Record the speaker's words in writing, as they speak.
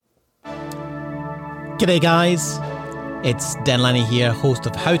G'day guys, it's Dan Lanny here, host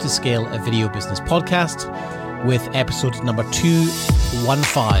of How to Scale a Video Business podcast with episode number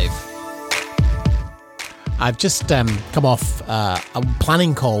 215. I've just come off a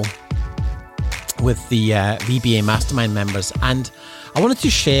planning call with the VBA Mastermind members, and I wanted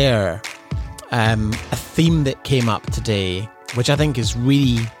to share a theme that came up today, which I think is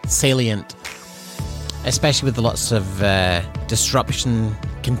really salient, especially with lots of disruption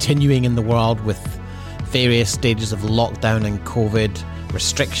continuing in the world with various stages of lockdown and COVID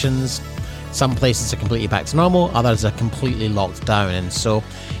restrictions. Some places are completely back to normal, others are completely locked down. And so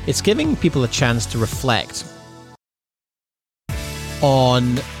it's giving people a chance to reflect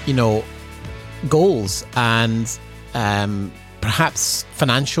on, goals and perhaps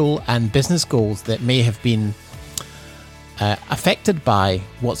financial and business goals that may have been affected by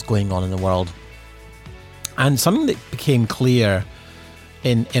what's going on in the world. And something that became clear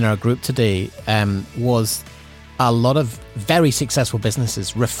in our group today was a lot of very successful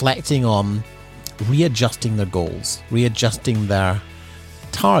businesses reflecting on readjusting their goals, readjusting their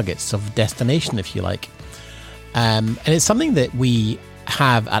targets of destination, if you like. And it's something that we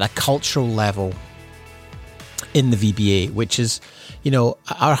have at a cultural level in the VBA, which is,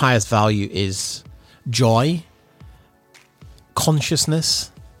 our highest value is joy,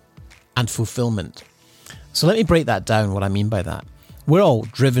 consciousness, and fulfillment. So let me break that down, what I mean by that. We're all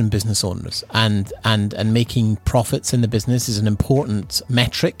driven business owners, and making profits in the business is an important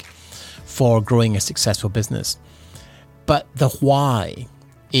metric for growing a successful business. But the why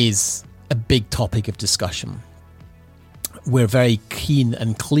is a big topic of discussion. We're very keen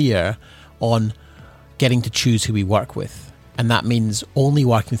and clear on getting to choose who we work with. And that means only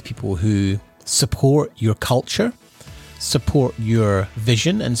working with people who support your culture, support your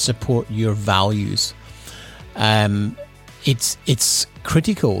vision, and support your values. It's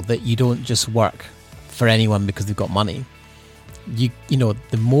critical that you don't just work for anyone because they've got money.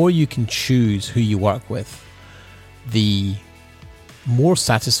 The more you can choose who you work with, the more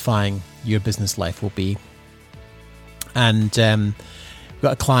satisfying your business life will be. And we've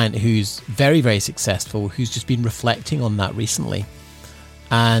got a client who's very, very successful, who's just been reflecting on that recently.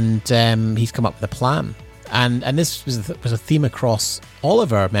 And he's come up with a plan. And this was a theme across all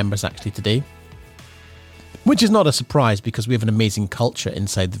of our members actually today, which is not a surprise because we have an amazing culture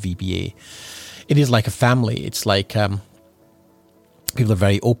inside the VBA. It is like a family. It's like people are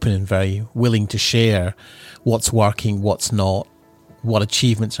very open and very willing to share what's working, what's not, what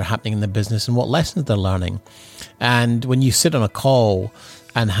achievements are happening in the business, and what lessons they're learning. And when you sit on a call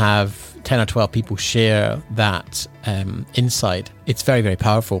and have 10 or 12 people share that insight, it's very, very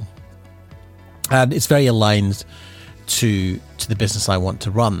powerful. And it's very aligned to the business I want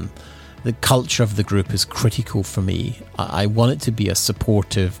to run. The culture of the group is critical for me. I want it to be a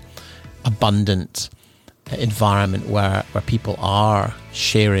supportive, abundant environment where people are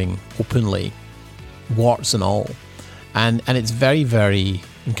sharing openly, warts and all. And it's very, very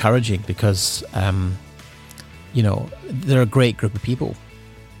encouraging because, they're a great group of people.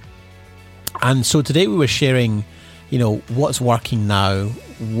 And so today we were sharing, what's working now,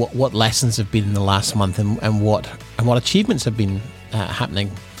 what lessons have been in the last month, and what achievements have been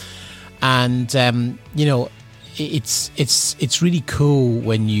happening. And it's really cool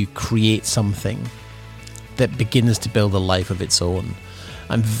when you create something that begins to build a life of its own.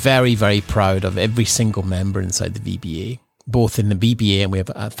 I'm very, very proud of every single member inside the VBA, both in the VBA, and we have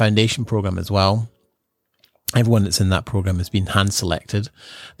a foundation program as well. Everyone that's in that program has been hand selected.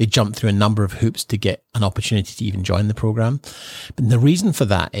 They jump through a number of hoops to get an opportunity to even join the program. But the reason for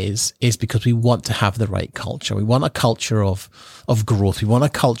that is because we want to have the right culture. We want a culture of growth. We want a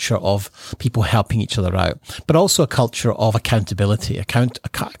culture of people helping each other out, but also a culture of accountability,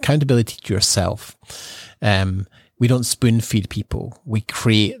 accountability to yourself. We don't spoon feed people. We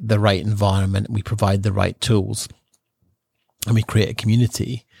create the right environment. We provide the right tools, and we create a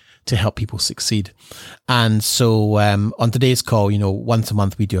community to help people succeed. And so on today's call, once a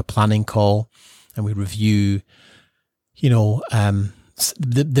month we do a planning call and we review,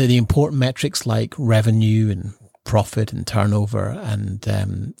 the important metrics like revenue and profit and turnover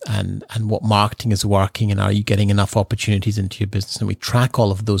and what marketing is working, and are you getting enough opportunities into your business? And we track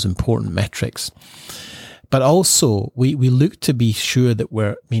all of those important metrics. But also we look to be sure that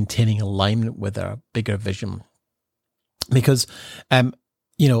we're maintaining alignment with our bigger vision, because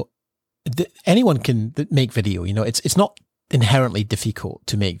anyone can make video. It's not inherently difficult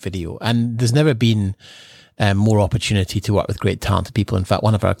to make video, and there's never been more opportunity to work with great talented people. In fact,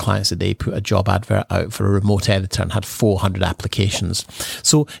 one of our clients today put a job advert out for a remote editor and had 400 applications.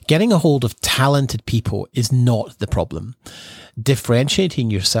 So getting a hold of talented people is not the problem.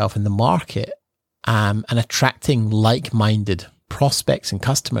 Differentiating yourself in the market and attracting like-minded prospects and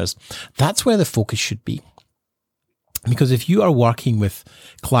customers, that's where the focus should be. Because if you are working with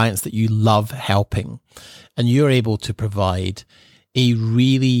clients that you love helping and you're able to provide a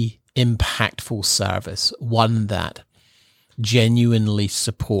really impactful service, one that genuinely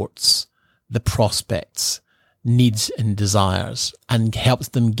supports the prospect's needs and desires and helps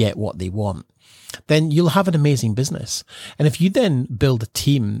them get what they want, then you'll have an amazing business. And if you then build a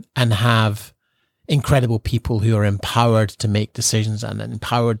team and have incredible people who are empowered to make decisions and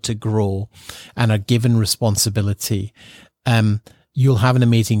empowered to grow and are given responsibility, you'll have an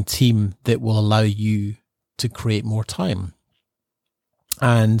amazing team that will allow you to create more time.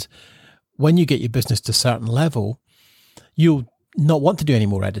 And when you get your business to a certain level, you'll not want to do any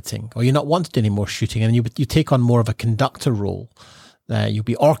more editing, or you'll not want to do any more shooting, and you take on more of a conductor role. You'll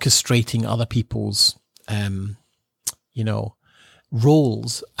be orchestrating other people's,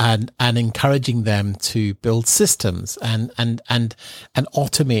 roles and encouraging them to build systems and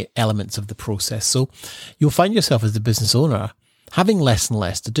automate elements of the process. So you'll find yourself as the business owner having less and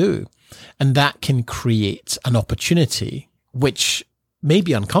less to do. And that can create an opportunity, which may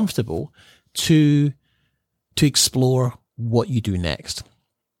be uncomfortable, to explore what you do next.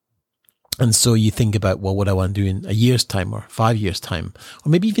 And so you think about, well, what do I want to do in a year's time or 5 years' time, or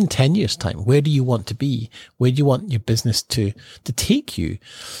maybe even 10 years' time? Where do you want to be? Where do you want your business to take you?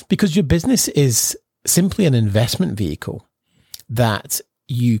 Because your business is simply an investment vehicle that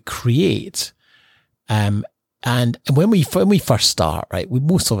you create. And when we first start, right,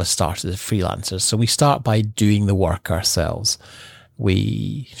 most of us start as freelancers. So we start by doing the work ourselves.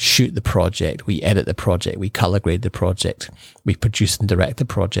 We shoot the project, we edit the project, we color grade the project, we produce and direct the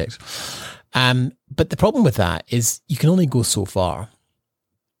project. But the problem with that is you can only go so far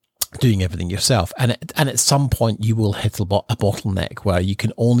doing everything yourself. And at some point you will hit a bottleneck where you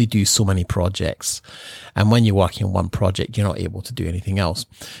can only do so many projects. And when you're working on one project, you're not able to do anything else.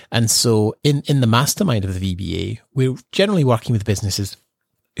 And so in the mastermind of the VBA, we're generally working with businesses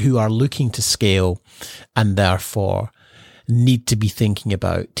who are looking to scale and therefore need to be thinking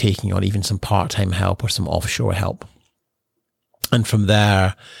about taking on even some part-time help or some offshore help. And from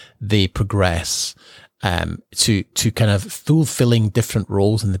there, they progress to kind of fulfilling different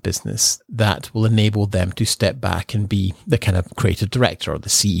roles in the business that will enable them to step back and be the kind of creative director or the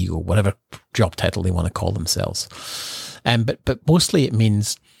CEO, whatever job title they want to call themselves. But mostly it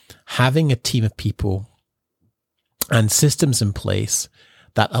means having a team of people and systems in place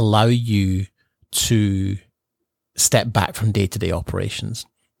that allow you to step back from day-to-day operations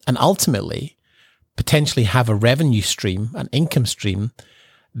and ultimately potentially have a revenue stream, an income stream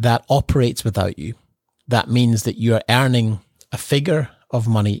that operates without you. That means that you're earning a figure of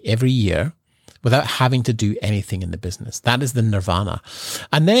money every year without having to do anything in the business. That is the nirvana.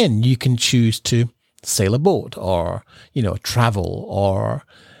 And then you can choose to sail a boat or, travel or,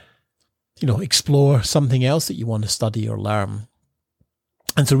 explore something else that you want to study or learn.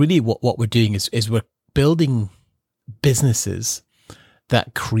 And so really what we're doing is we're building businesses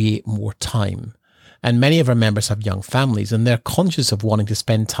that create more time. And many of our members have young families and they're conscious of wanting to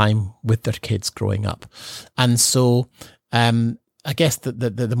spend time with their kids growing up. And so I guess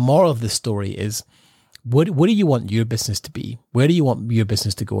the moral of the story is, what do you want your business to be? Where do you want your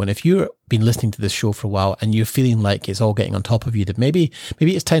business to go? And if you've been listening to this show for a while and you're feeling like it's all getting on top of you, that maybe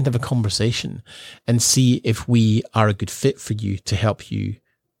it's time to have a conversation and see if we are a good fit for you to help you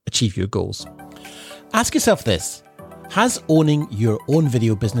achieve your goals. Ask yourself this. Has owning your own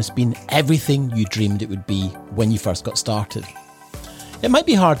video business been everything you dreamed it would be when you first got started? It might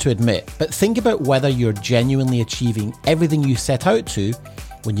be hard to admit, but think about whether you're genuinely achieving everything you set out to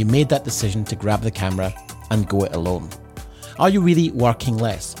when you made that decision to grab the camera and go it alone. Are you really working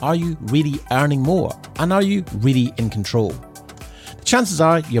less? Are you really earning more? And are you really in control? The chances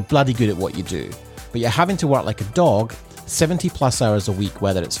are you're bloody good at what you do, but you're having to work like a dog 70 plus hours a week,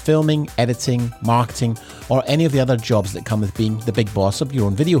 whether it's filming, editing, marketing, or any of the other jobs that come with being the big boss of your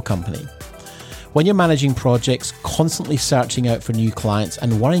own video company. When you're managing projects, constantly searching out for new clients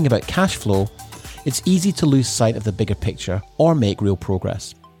and worrying about cash flow, it's easy to lose sight of the bigger picture or make real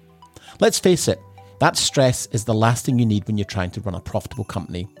progress. Let's face it, that stress is the last thing you need when you're trying to run a profitable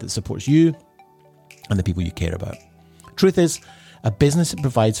company that supports you and the people you care about. Truth is, a business that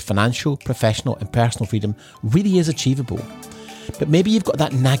provides financial, professional, and personal freedom really is achievable. But maybe you've got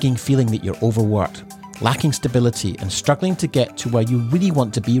that nagging feeling that you're overworked, lacking stability, and struggling to get to where you really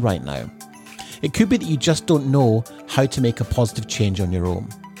want to be right now. It could be that you just don't know how to make a positive change on your own.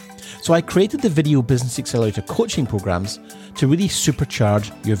 So I created the Video Business Accelerator coaching programs to really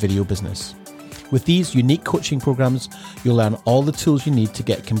supercharge your video business. With these unique coaching programs, you'll learn all the tools you need to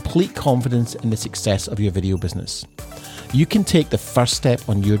get complete confidence in the success of your video business. You can take the first step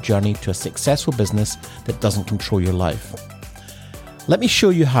on your journey to a successful business that doesn't control your life. Let me show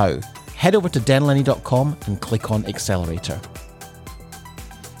you how. Head over to denlenny.com and click on Accelerator.